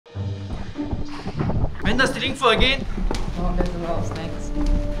Brenda stealing food again? Oh, there's a lot of snacks.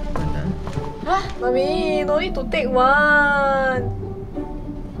 Brenda. Huh? Mommy, no need to take one.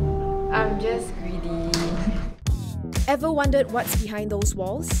 I'm just greedy. Ever wondered what's behind those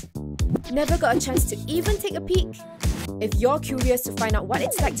walls? Never got a chance to even take a peek? If you're curious to find out what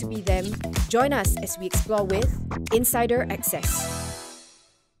it's like to be them, join us as we explore with Insider Access.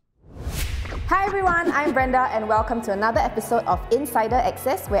 Hi everyone, I'm Brenda and welcome to another episode of Insider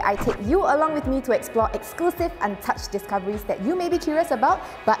Access, where I take you along with me to explore exclusive, untouched discoveries that you may be curious about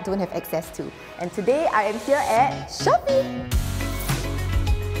but don't have access to. And today I am here at Shopee.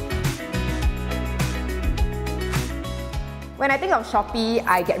 When I think of Shopee,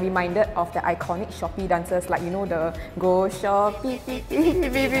 I get reminded of the iconic Shopee dances, like, you know, the go Shopee,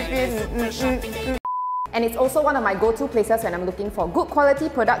 and it's also one of my go-to places when I'm looking for good quality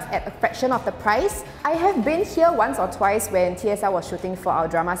products at a fraction of the price. I have been here once or twice when TSL was shooting for our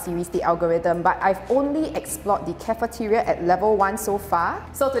drama series, The Algorithm, but I've only explored the cafeteria at level 1 so far.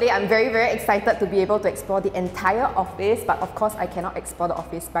 So today I'm very excited to be able to explore the entire office, but of course I cannot explore the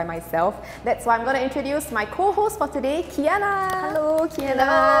office by myself. That's why I'm going to introduce my co-host for today, Keanna. Hello, Keanna.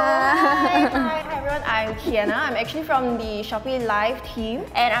 Hi everyone, I'm Keanna. I'm actually from the Shopee Live team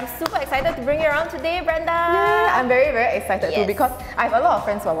and I'm super excited to bring you around today, Brenda. Yeah, I'm very excited too, because I have a lot of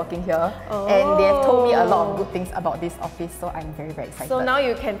friends who are working here and they have told me a lot of good things about this office, so I'm very excited. So now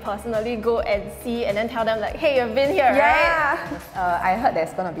you can personally go and see and then tell them like, hey, you've been here, right? I heard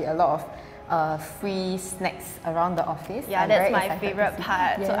there's going to be a lot of free snacks around the office. Yeah, that's my favorite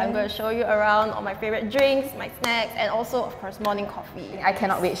part. Yeah. So I'm going to show you around all my favorite drinks, my snacks, and also, of course, morning coffee. I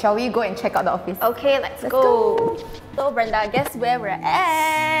cannot wait. Shall we go and check out the office? Okay, let's go. So Brenda, guess where we're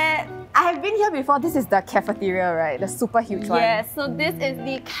at? I have been here before. This is the cafeteria, right? The super huge one. Yes, so this is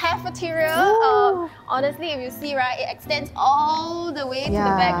the cafeteria. Honestly, if you see, right, it extends all the way to the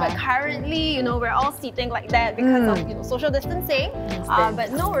back. But currently, you know, we're all seating like that because of, you know, social distancing.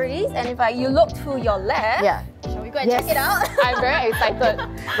 But no worries. And if you look to your left, shall we go and check it out? I'm very excited.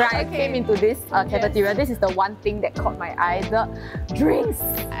 Right, I came into this cafeteria. This is the one thing that caught my eye, the drinks.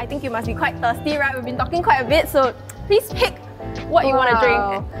 I think you must be quite thirsty, right? We've been talking quite a bit, so please pick what you want to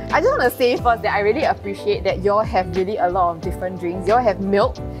drink. I just want to say first that I really appreciate that y'all have really a lot of different drinks. Y'all have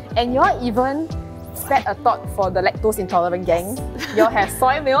milk and y'all even spared a thought for the lactose intolerant gang. Y'all have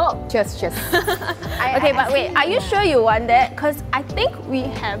soy milk. Cheers. Okay, but wait, are you sure you want that? Because I think we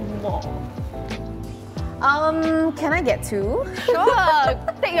have more. Can I get two? Sure,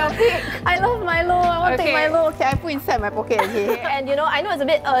 take your pick. I love Milo. I want to take Milo. Okay, I put inside my pocket. Okay. And you know, I know it's a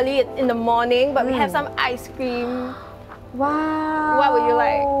bit early in the morning, but we have some ice cream. Wow. What would you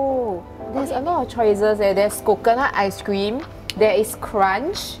like? There's a lot of choices. There's coconut ice cream. There is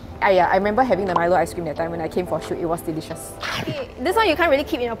crunch. Yeah, I remember having the Milo ice cream that time when I came for a shoot. It was delicious. Okay, this one you can't really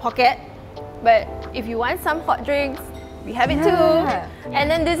keep in your pocket, but if you want some hot drinks, we have it too.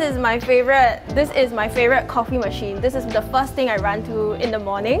 And then this is my favorite. This is my favorite coffee machine. This is the first thing I run to in the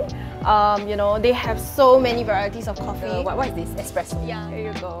morning. You know, they have so many varieties of coffee. What is this? Espresso. Yeah,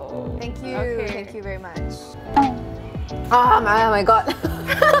 here you go. Thank you. Okay. Thank you very much. Oh my god.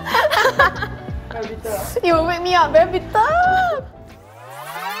 Very bitter. You will wake me up. Very bitter.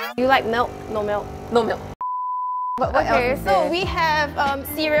 You like milk? No milk. No milk. What else is so there? we have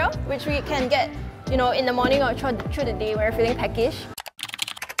cereal, which we can get, you know, in the morning or through the day when we're feeling peckish.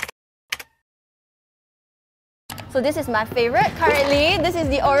 So this is my favorite currently. This is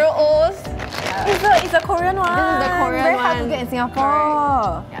the Oreo O's. It's a Korean one. This is the Korean one. Very hard to get in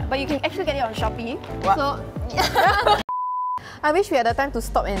Singapore. Yeah, but you can actually get it on Shopee. What? So I wish we had the time to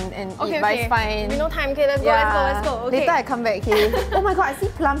stop and eat, but it's fine. We no time. Okay, let's go. Okay. Later I come back. Okay. Oh my god, I see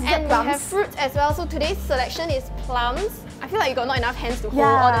plums. And plums? we have fruits as well. So today's selection is plums. I feel like you got not enough hands to hold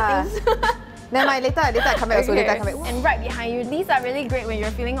all the things. Never mind, later I come back also. Later I come back. And right behind you, these are really great when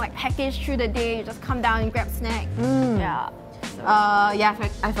you're feeling like peckish through the day. You just come down and grab snack. Yeah. So. Yeah,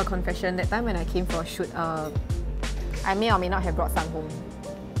 I have a confession. That time when I came for a shoot, I may or may not have brought some home.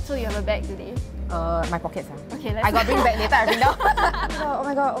 So you have a bag today? My pockets. Okay, let's I got bring back later. I bring down. Oh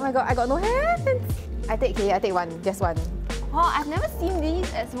my god! I got no hands. I take one, just one. Oh, I've never seen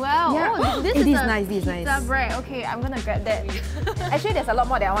these as well. Yeah. Oh, this is nice. Pizza bread. Okay, I'm gonna grab that. Actually, there's a lot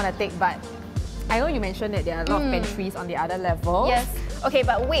more that I want to take, but I know you mentioned that there are a lot of pantries on the other level. Yes. Okay,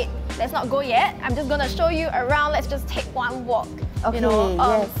 but wait, let's not go yet. I'm just gonna show you around. Let's just take one walk. Okay, you know,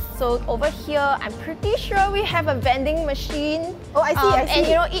 yes. So over here, I'm pretty sure we have a vending machine. Oh, I see. And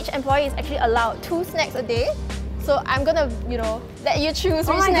you know, each employee is actually allowed 2 snacks a day. So I'm gonna, you know, let you choose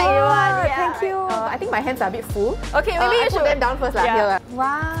which snack you want. Yeah. Thank you. I think my hands are a bit full. Okay, maybe you should put them down first. Yeah. Here.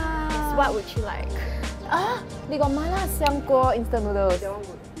 Wow. What would you like? They got mala 香锅 instant noodles.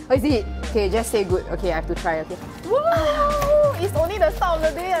 Oh, is it? Okay, just say good. Okay, I have to try, okay. Woo! It's only the start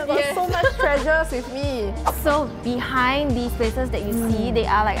of the day. I've got so much treasures with me. So behind these places that you see, they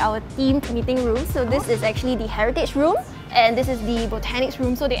are like our themed meeting rooms. So this is actually the heritage room, and this is the botanics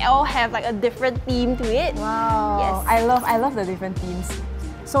room. So they all have like a different theme to it. Wow. Yes. I love the different themes.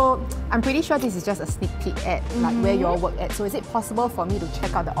 So I'm pretty sure this is just a sneak peek at like where you all work at. So is it possible for me to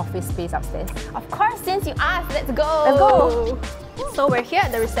check out the office space upstairs? Of course, since you asked, let's go! Let's go! So we're here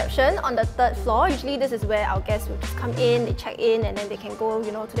at the reception on the 3rd floor. Usually this is where our guests will just come in, they check in, and then they can go,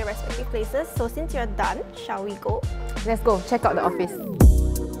 you know, to their respective places. So since you're done, shall we go? Let's go, check out the office.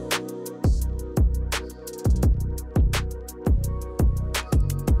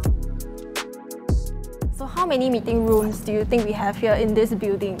 So how many meeting rooms do you think we have here in this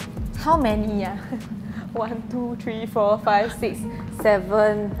building? How many? 1, 2, 3, 4, 5, 6,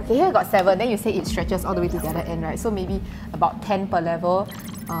 7. Okay, here I got 7. Then you say it stretches all the way to the other end, right? So maybe about 10 per level.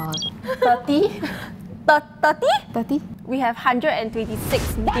 30? 30? 30? We have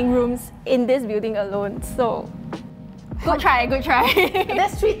 126 meeting rooms in this building alone. So good try, good try.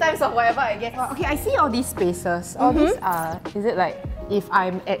 That's 3 times of whatever I get. Okay, I see all these spaces. All these are, is it like if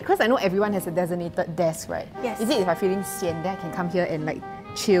I'm at, because I know everyone has a designated desk, right? Yes. Is it if I'm feeling sian, then I can come here and like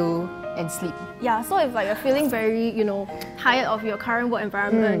chill and sleep? Yeah, so if like you're feeling very, you know, tired of your current work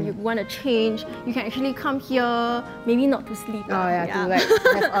environment, you want to change, you can actually come here, maybe not to sleep. Oh yeah, to like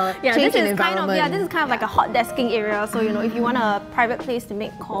have a change in environment. This is kind of like a hot desking area. So, you know, if you want a private place to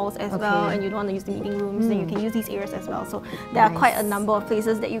make calls as well and you don't want to use the meeting rooms, then you can use these areas as well. So there are quite a number of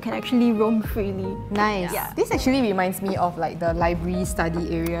places that you can actually roam freely. Nice. Yeah. This actually reminds me of like the library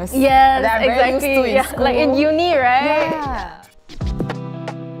study areas. Yes, that I'm very used to in school. Like in uni, right? Yeah.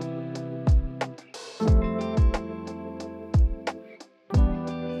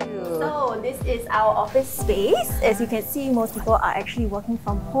 This is our office space. As you can see, most people are actually working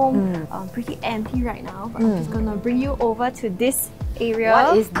from home. Pretty empty right now, but I'm just gonna bring you over to this area.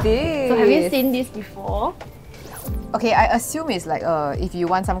 What is this? So have you seen this before? Okay, I assume it's like if you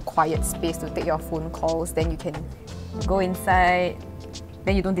want some quiet space to take your phone calls, then you can go inside.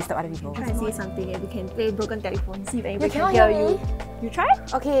 Then you don't disturb other people. Try and say something and we can play broken telephone, see if anybody You can cannot hear hear you. You try?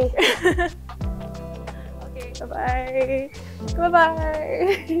 Okay. Okay, bye-bye.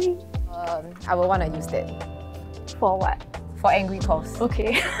 Bye-bye. I will want to use that. For what? For angry calls.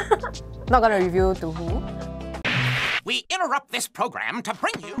 Okay. Not gonna reveal to who. We interrupt this program to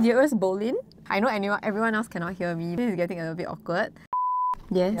bring you... Dearest Bolin, I know everyone else cannot hear me. This is getting a little bit awkward.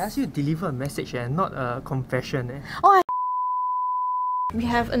 Yes? I asked you to deliver a message and not a confession. Oh, We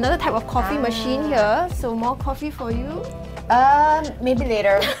have another type of coffee machine here. So more coffee for you. maybe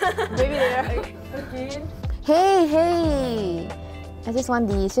later. Maybe later. Okay. Hey! I just want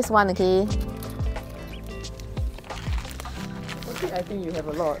these. Just one, okay? I think you have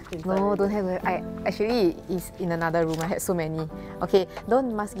a lot inside. No, don't have. I actually is in another room. I had so many. Okay,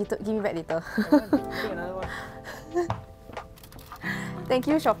 must give me back later. Take another one. Thank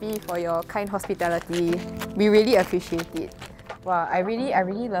you, Shopee, for your kind hospitality. We really appreciate it. Wow, I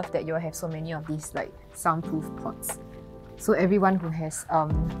really love that you all have so many of these like soundproof pots. So everyone who has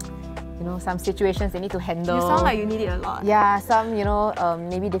you know, some situations they need to handle. You sound like you need it a lot. Yeah, some, you know,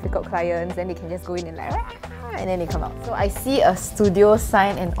 maybe difficult clients, then they can just go in and like, and then they come out. So I see a studio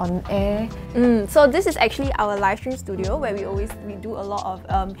sign and on air. So this is actually our live stream studio where we do a lot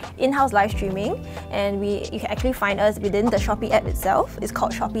of in-house live streaming, and you can actually find us within the Shopee app itself. It's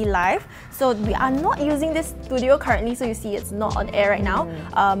called Shopee Live. So we are not using this studio currently, so you see it's not on air right now.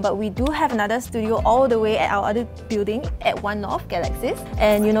 But we do have another studio all the way at our other building at 1 North Galaxis,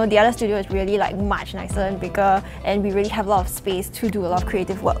 and you know the other studio is really like much nicer and bigger, and we really have a lot of space to do a lot of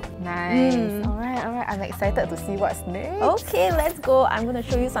creative work. Nice. Alright, I'm excited to see what's next. Okay, let's go. I'm going to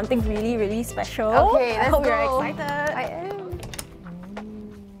show you something really, really special. Okay, I hope let's you're go. excited. I am.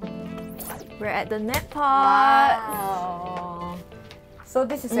 We're at the nap pot. Wow. So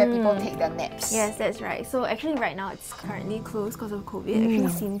this is where people take their naps. Yes, that's right. So actually right now it's currently closed because of COVID. Actually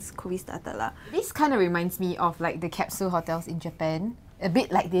since COVID started lah. This kind of reminds me of like the capsule hotels in Japan. A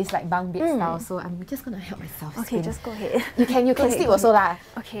bit like this, like bunk bed style. So I'm just gonna help myself. Okay, just go ahead. You can sleep also lah.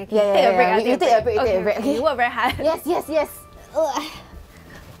 Okay. Yeah, Take a break. You take a break. Take a break. Okay. You work very hard. Yes. Ugh.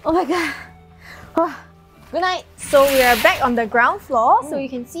 Oh my god. Oh. Good night. So we are back on the ground floor. So you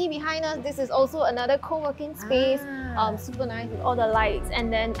can see behind us, this is also another co-working space. Super nice with all the lights.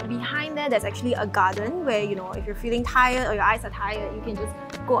 And then behind there, there's actually a garden where, you know, if you're feeling tired or your eyes are tired, you can just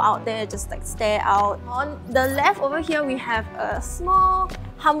go out there, just like stare out. On the left over here, we have a small,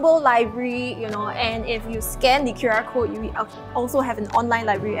 humble library, you know, and if you scan the QR code, you also have an online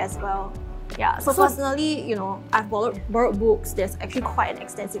library as well. Yeah, so personally, you know, I've borrowed books. There's actually quite an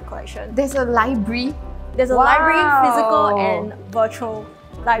extensive collection. There's a library. There's a library, physical and virtual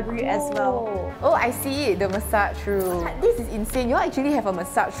library as well. Oh, I see it, the massage room. This is insane. You all actually have a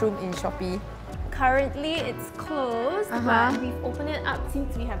massage room in Shopee. Currently, it's closed, but we've opened it up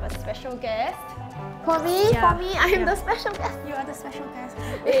since we have a special guest. For me, Yeah. I am the special guest. You are the special guest.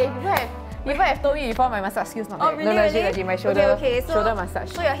 Hey, people have told me before my massage skills not bad. Really, No, really? legit, my shoulder, So, shoulder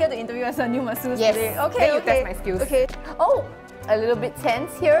massage. So you're here to interview as a new masseuse Yes. today. Then you test my skills. Okay. Oh, a little bit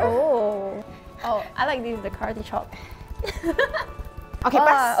tense here. Oh, I like this, the karate chop. Okay,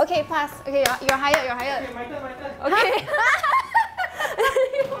 pass. Okay, pass. Okay, you're hired. You're hired. My turn. Okay.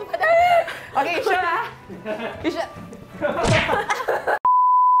 Okay, you sure? You should.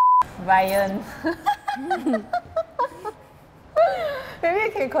 Ryan. Maybe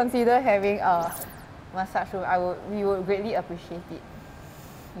you can consider having a massage room. We would greatly appreciate it.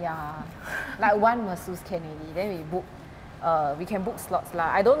 Yeah, like one masseuse can already. Then we book. We can book slots lah.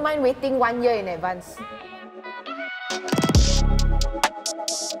 I don't mind waiting 1 year in advance.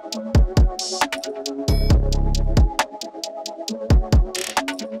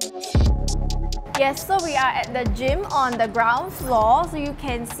 Yes, so we are at the gym on the ground floor. So you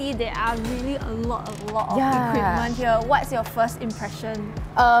can see there are really a lot of equipment here. What's your first impression?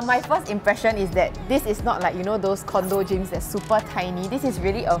 My first impression is that this is not like, you know, those condo gyms that's super tiny. This is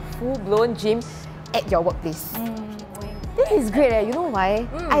really a full-blown gym at your workplace. This is great, you know why?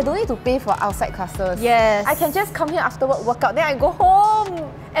 I don't need to pay for outside classes. Yes. I can just come here after work out, then I go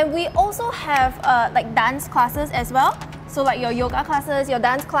home. And we also have like dance classes as well. So like your yoga classes, your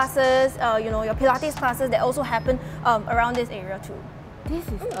dance classes, you know, your Pilates classes that also happen around this area too. This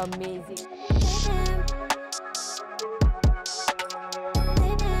is amazing.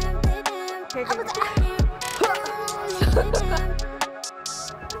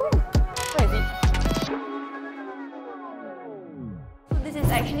 This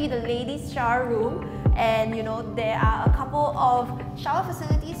is actually the ladies' shower room, and you know there are a couple of shower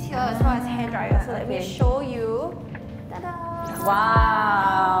facilities here as well as hair dryers. So let me show you. Ta-da!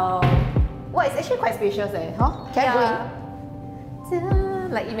 Wow! Wow, it's actually quite spacious huh? Can I go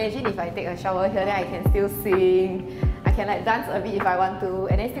in? Like imagine if I take a shower here, then I can still sing. I can like dance a bit if I want to,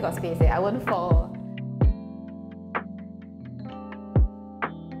 and then still got space. I won't fall.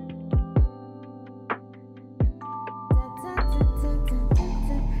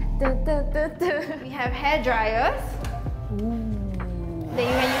 We have hair dryers that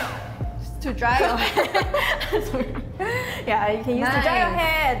you can use to dry your hair. Sorry. Yeah, you can use to dry your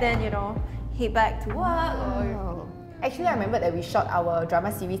hair and then, you know, head back to work. Or... Actually, I remember that we shot our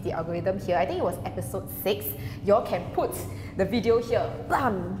drama series, The Algorithm, here. I think it was episode 6. Y'all can put the video here.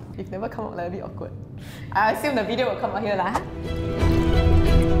 Blam! It's never come out like a bit awkward. I assume the video will come out here lah.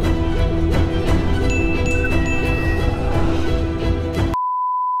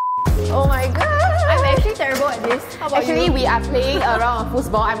 Oh my god! I'm actually terrible at this. How about Actually, you? we are playing around a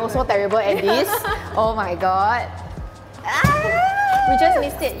foosball. I'm also terrible at this. Oh my god. We just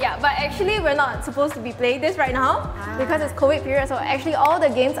missed it, yeah. But actually, we're not supposed to be playing this right now because it's COVID period. So actually, all the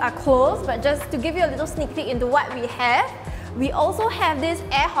games are closed. But just to give you a little sneak peek into what we have, we also have this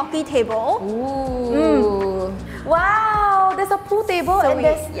air hockey table. Ooh. Wow, there's a pool table So and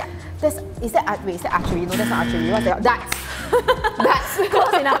is that archery? No, that's not archery. What's that? Darts. Darts.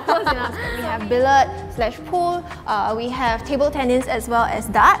 Close enough, close enough. We have billiard/pool. We have table tennis as well as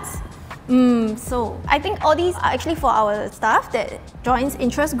darts. So I think all these are actually for our staff that joins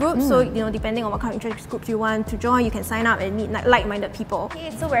interest groups. So you know, depending on what kind of interest groups you want to join, you can sign up and meet like-minded people. Okay,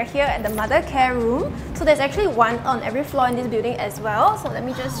 so we're here at the mother care room. So there's actually one on every floor in this building as well. So let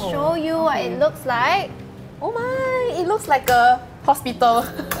me just show you what it looks like. Oh my, it looks like a hospital.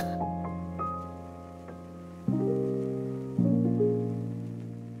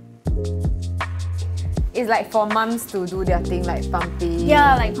 It's like for mums to do their thing, like pumping.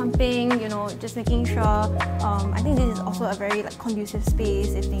 Yeah, like pumping, you know, just making sure. I think this is also a very like conducive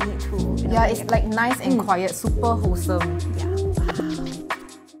space if they need to. You know, Yeah, it's like nice and quiet, super wholesome. yeah.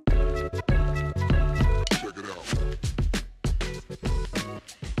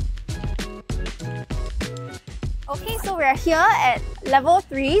 Okay, so we're here at level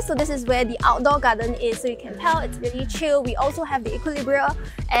 3. So this is where the outdoor garden is. So you can tell it's really chill. We also have the Equilibria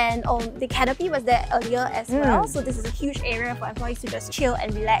and the canopy was there earlier as well. So this is a huge area for employees to just chill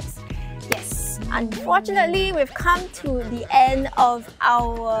and relax. Yes, unfortunately, we've come to the end of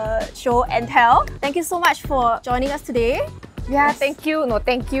our show and tell. Thank you so much for joining us today. Yeah, thank you. No,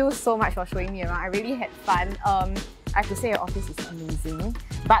 thank you so much for showing me around. I really had fun. I have to say your office is amazing.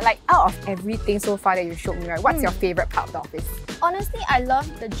 But like out of everything so far that you showed me, right, what's your favourite part of the office? Honestly, I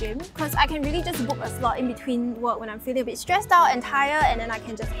love the gym because I can really just book a slot in between work when I'm feeling a bit stressed out and tired, and then I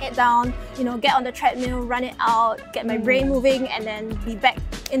can just head down, you know, get on the treadmill, run it out, get my brain moving, and then be back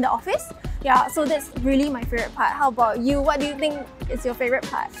in the office. Yeah, so that's really my favourite part. How about you? What do you think is your favourite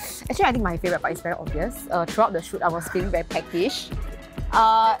part? Actually, I think my favourite part is very obvious. Throughout the shoot, I was feeling very peckish.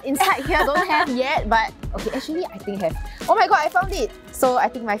 Inside here, don't have yet, but okay, actually, I think have. Oh my god, I found it! So I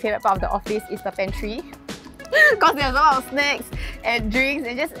think my favourite part of the office is the pantry. Because there's a lot of snacks and drinks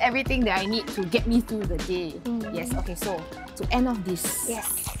and just everything that I need to get me through the day. Yes, okay, so to end off this,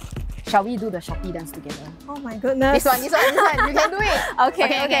 shall we do the Shopee dance together? Oh my goodness. This one, you can do it.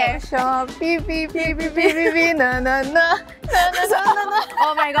 Okay. Shopee, beep, beep, beep, beep, beep, beep, na na na.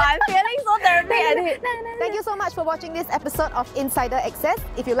 Oh my god, I'm feeling so therapeutic at it. Thank you so much for watching this episode of Insider Access.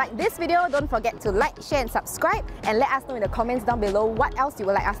 If you like this video, don't forget to like, share and subscribe, and let us know in the comments down below what else you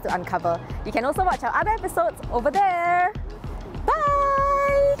would like us to uncover. You can also watch our other episodes over there.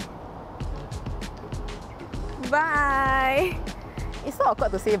 Bye! Bye! It's so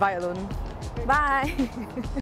awkward to say bye alone. Bye!